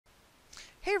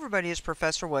Hey everybody, it's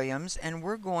Professor Williams, and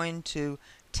we're going to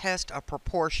test a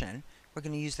proportion. We're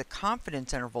going to use the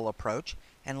confidence interval approach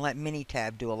and let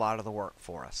Minitab do a lot of the work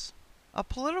for us. A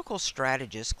political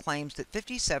strategist claims that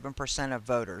 57% of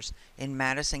voters in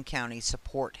Madison County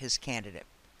support his candidate.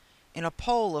 In a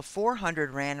poll of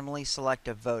 400 randomly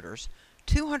selected voters,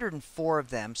 204 of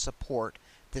them support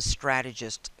the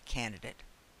strategist candidate.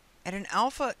 At an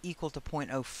alpha equal to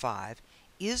 0.05,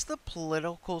 is the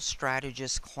political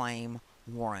strategist claim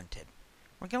warranted?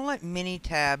 We're going to let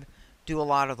Minitab do a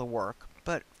lot of the work,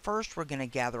 but first we're going to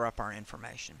gather up our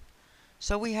information.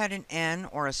 So we had an N,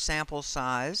 or a sample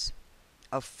size,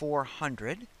 of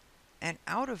 400, and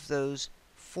out of those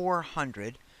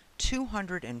 400,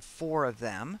 204 of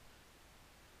them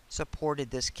supported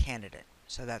this candidate.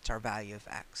 So that's our value of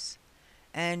X.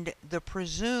 And the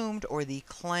presumed or the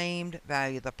claimed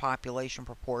value of the population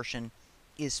proportion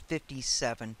is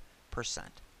 57%.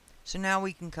 So now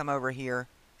we can come over here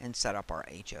and set up our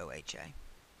HOHA.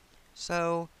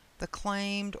 So the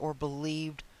claimed or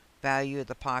believed value of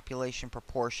the population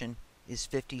proportion is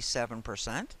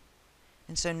 57%.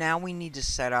 And so now we need to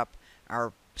set up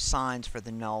our signs for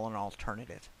the null and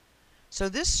alternative. So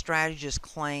this strategist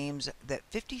claims that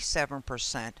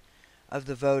 57% of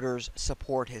the voters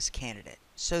support his candidate.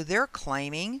 So they're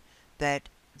claiming that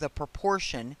the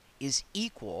proportion is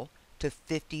equal to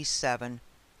 57%.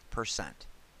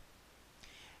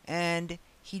 And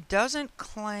he doesn't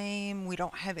claim, we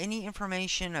don't have any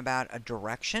information about a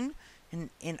direction. In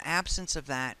absence of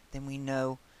that, then we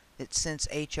know that since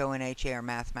HO and HA are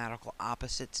mathematical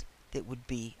opposites, that would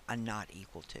be a not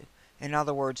equal to. In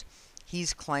other words,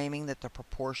 he's claiming that the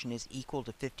proportion is equal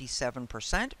to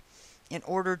 57%. In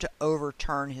order to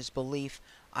overturn his belief,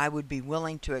 I would be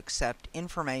willing to accept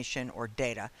information or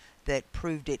data that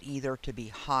proved it either to be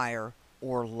higher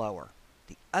or lower.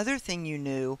 The other thing you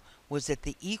knew was that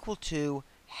the equal to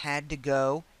had to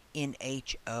go in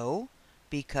HO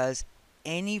because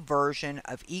any version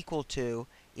of equal to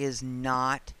is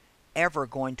not ever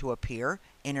going to appear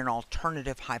in an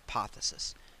alternative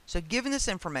hypothesis. So given this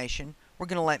information, we're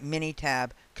going to let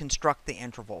Minitab construct the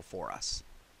interval for us.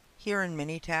 Here in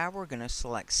Minitab, we're going to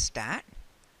select Stat,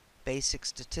 Basic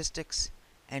Statistics,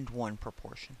 and 1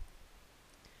 Proportion.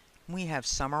 We have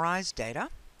summarized data,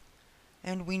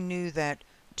 and we knew that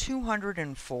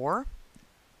 204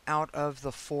 out of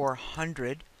the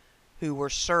 400 who were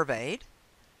surveyed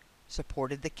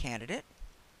supported the candidate.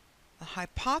 The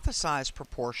hypothesized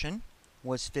proportion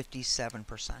was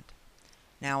 57%.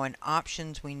 Now in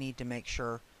options, we need to make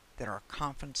sure that our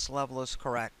confidence level is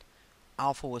correct.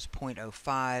 Alpha was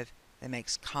 0.05. That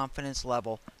makes confidence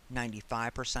level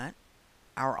 95%.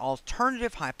 Our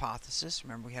alternative hypothesis,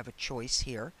 remember we have a choice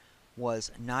here,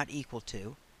 was not equal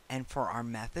to. And for our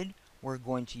method, we're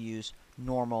going to use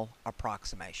normal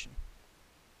approximation.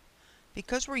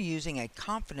 Because we're using a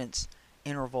confidence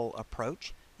interval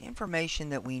approach, the information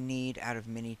that we need out of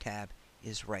Minitab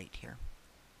is right here.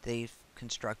 They've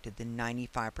constructed the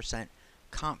 95%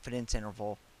 confidence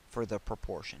interval for the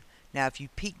proportion. Now, if you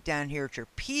peek down here at your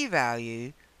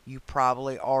p-value, you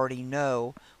probably already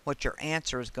know what your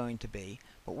answer is going to be,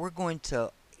 but we're going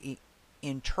to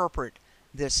interpret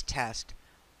this test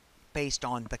based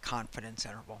on the confidence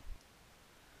interval.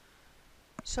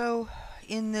 So,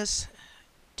 in this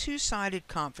two-sided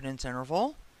confidence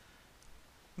interval,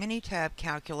 Minitab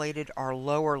calculated our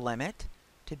lower limit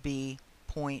to be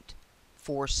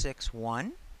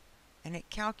 0.461, and it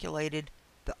calculated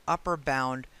the upper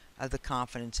bound of the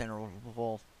confidence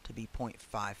interval to be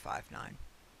 0.559.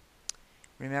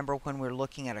 Remember, when we're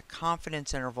looking at a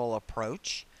confidence interval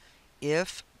approach,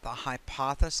 if the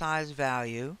hypothesized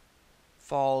value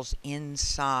falls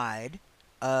inside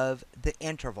of the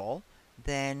interval,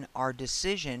 then our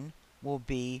decision will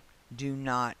be do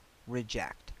not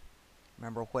reject.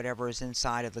 Remember, whatever is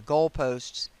inside of the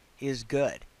goalposts is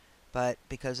good. But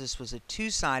because this was a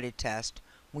two-sided test,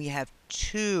 we have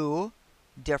two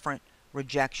different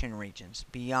rejection regions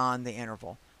beyond the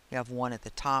interval. We have one at the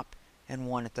top and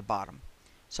one at the bottom.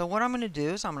 So what I'm going to do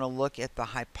is I'm going to look at the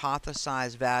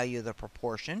hypothesized value of the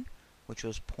proportion, which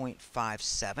was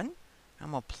 0.57.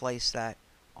 I'm going to place that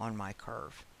on my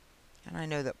curve. And I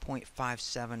know that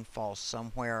 0.57 falls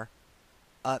somewhere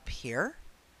up here.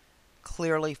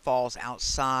 Clearly falls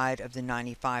outside of the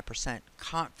 95%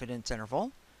 confidence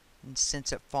interval. And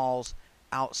since it falls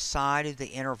outside of the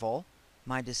interval,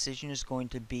 my decision is going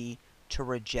to be to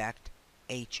reject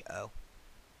HO.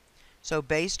 So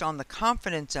based on the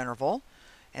confidence interval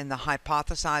and the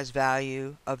hypothesized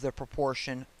value of the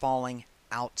proportion falling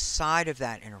outside of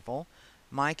that interval,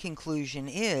 my conclusion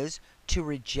is to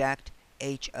reject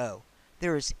HO.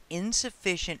 There is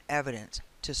insufficient evidence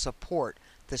to support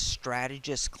the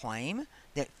strategist's claim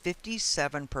that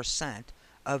 57%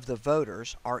 of the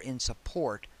voters are in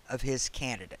support of his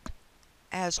candidate.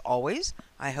 As always,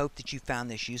 I hope that you found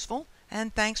this useful,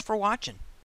 and thanks for watching.